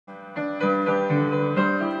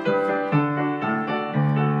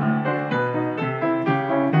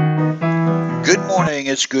morning.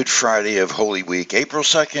 It's Good Friday of Holy Week, April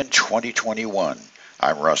 2nd, 2021.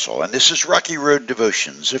 I'm Russell, and this is Rocky Road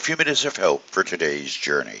Devotions, a few minutes of help for today's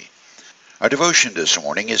journey. Our devotion this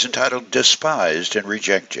morning is entitled Despised and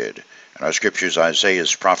Rejected, and our scripture is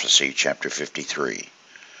Isaiah's prophecy, chapter 53.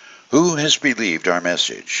 Who has believed our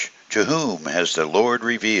message? To whom has the Lord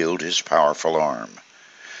revealed his powerful arm?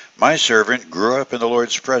 My servant grew up in the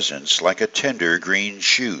Lord's presence like a tender green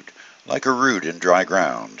shoot, like a root in dry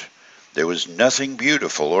ground. There was nothing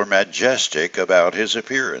beautiful or majestic about his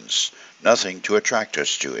appearance, nothing to attract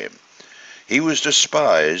us to him. He was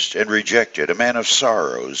despised and rejected, a man of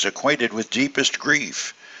sorrows, acquainted with deepest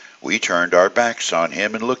grief. We turned our backs on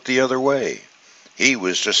him and looked the other way. He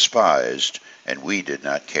was despised, and we did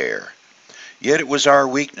not care. Yet it was our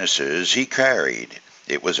weaknesses he carried.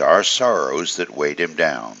 It was our sorrows that weighed him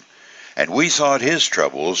down. And we thought his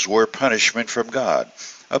troubles were punishment from God,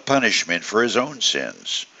 a punishment for his own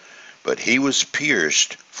sins. But he was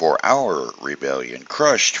pierced for our rebellion,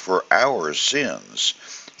 crushed for our sins.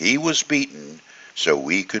 He was beaten so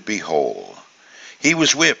we could be whole. He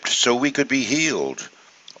was whipped so we could be healed.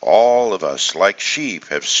 All of us, like sheep,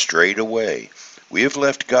 have strayed away. We have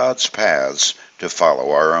left God's paths to follow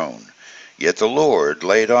our own. Yet the Lord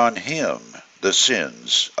laid on him the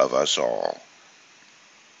sins of us all.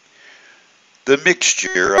 The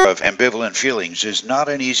mixture of ambivalent feelings is not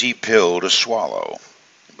an easy pill to swallow.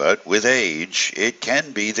 But with age, it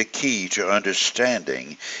can be the key to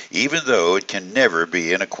understanding, even though it can never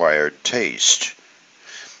be an acquired taste.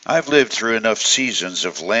 I've lived through enough seasons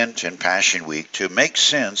of Lent and Passion Week to make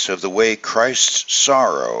sense of the way Christ's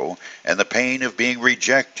sorrow and the pain of being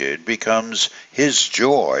rejected becomes his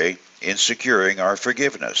joy in securing our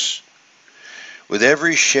forgiveness. With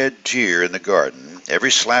every shed tear in the garden,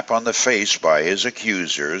 every slap on the face by his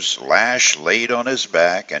accusers, lash laid on his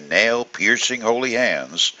back, and nail-piercing holy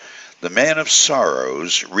hands, the man of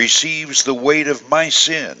sorrows receives the weight of my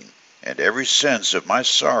sin and every sense of my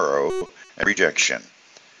sorrow and rejection.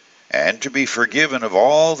 And to be forgiven of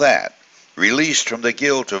all that, released from the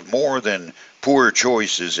guilt of more than poor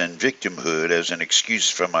choices and victimhood as an excuse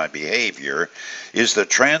for my behavior, is the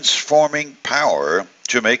transforming power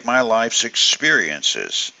to make my life's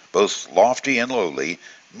experiences, both lofty and lowly,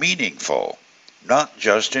 meaningful, not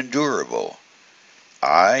just endurable.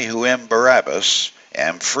 I, who am Barabbas,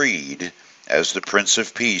 am freed as the Prince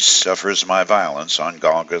of Peace suffers my violence on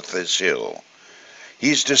Golgotha's hill.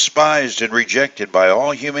 He's despised and rejected by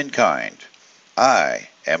all humankind. I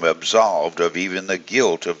am absolved of even the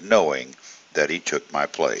guilt of knowing that he took my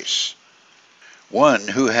place. One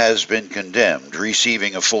who has been condemned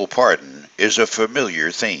receiving a full pardon is a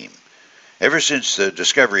familiar theme. Ever since the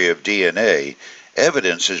discovery of DNA,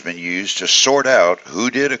 evidence has been used to sort out who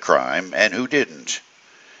did a crime and who didn't.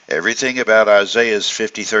 Everything about Isaiah's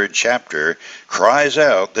 53rd chapter cries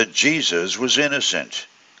out that Jesus was innocent,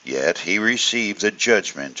 yet he received the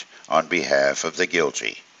judgment on behalf of the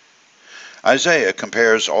guilty. Isaiah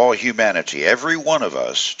compares all humanity, every one of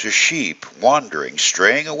us, to sheep wandering,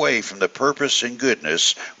 straying away from the purpose and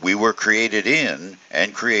goodness we were created in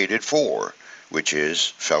and created for, which is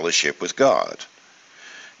fellowship with God.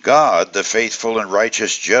 God, the faithful and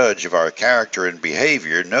righteous judge of our character and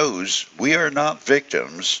behavior, knows we are not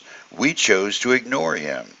victims. We chose to ignore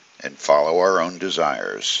him and follow our own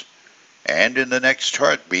desires. And in the next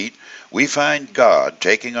heartbeat, we find God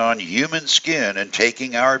taking on human skin and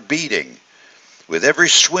taking our beating. With every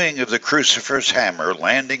swing of the crucifer's hammer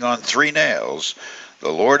landing on 3 nails, the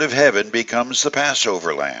Lord of heaven becomes the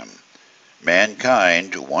Passover lamb.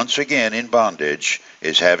 Mankind, once again in bondage,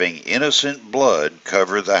 is having innocent blood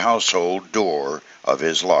cover the household door of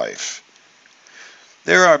his life.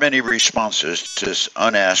 There are many responses to this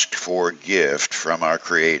unasked-for gift from our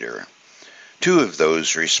Creator. 2 of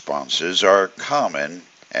those responses are common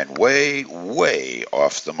and way, way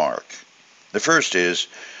off the mark. The first is,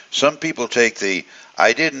 some people take the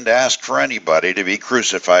 "I didn't ask for anybody to be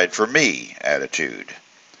crucified for me" attitude.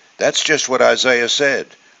 That's just what Isaiah said.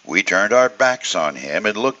 We turned our backs on him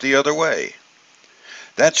and looked the other way.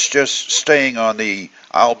 That's just staying on the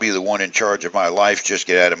 "I'll be the one in charge of my life, just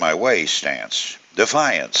get out of my way" stance.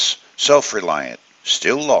 Defiance, self-reliant,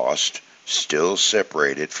 still lost, still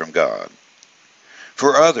separated from God.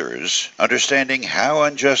 For others, understanding how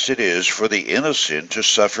unjust it is for the innocent to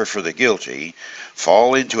suffer for the guilty,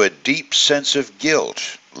 fall into a deep sense of guilt,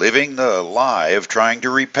 living the lie of trying to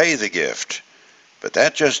repay the gift. But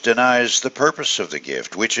that just denies the purpose of the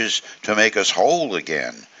gift, which is to make us whole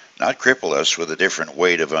again, not cripple us with a different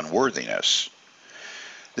weight of unworthiness.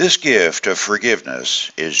 This gift of forgiveness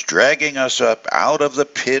is dragging us up out of the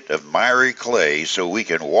pit of miry clay so we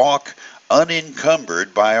can walk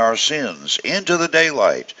unencumbered by our sins, into the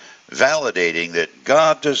daylight, validating that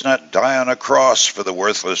God does not die on a cross for the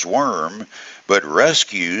worthless worm, but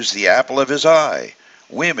rescues the apple of his eye,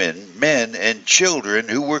 women, men, and children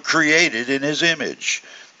who were created in his image,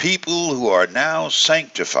 people who are now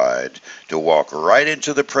sanctified to walk right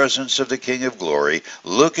into the presence of the King of Glory,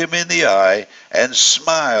 look him in the eye, and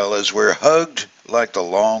smile as we're hugged like the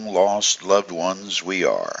long-lost loved ones we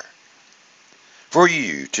are. For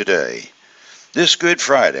you today, this Good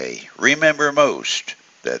Friday, remember most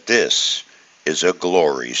that this is a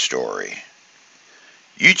glory story.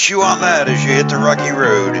 You chew on that as you hit the rocky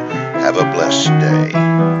road. Have a blessed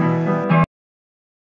day.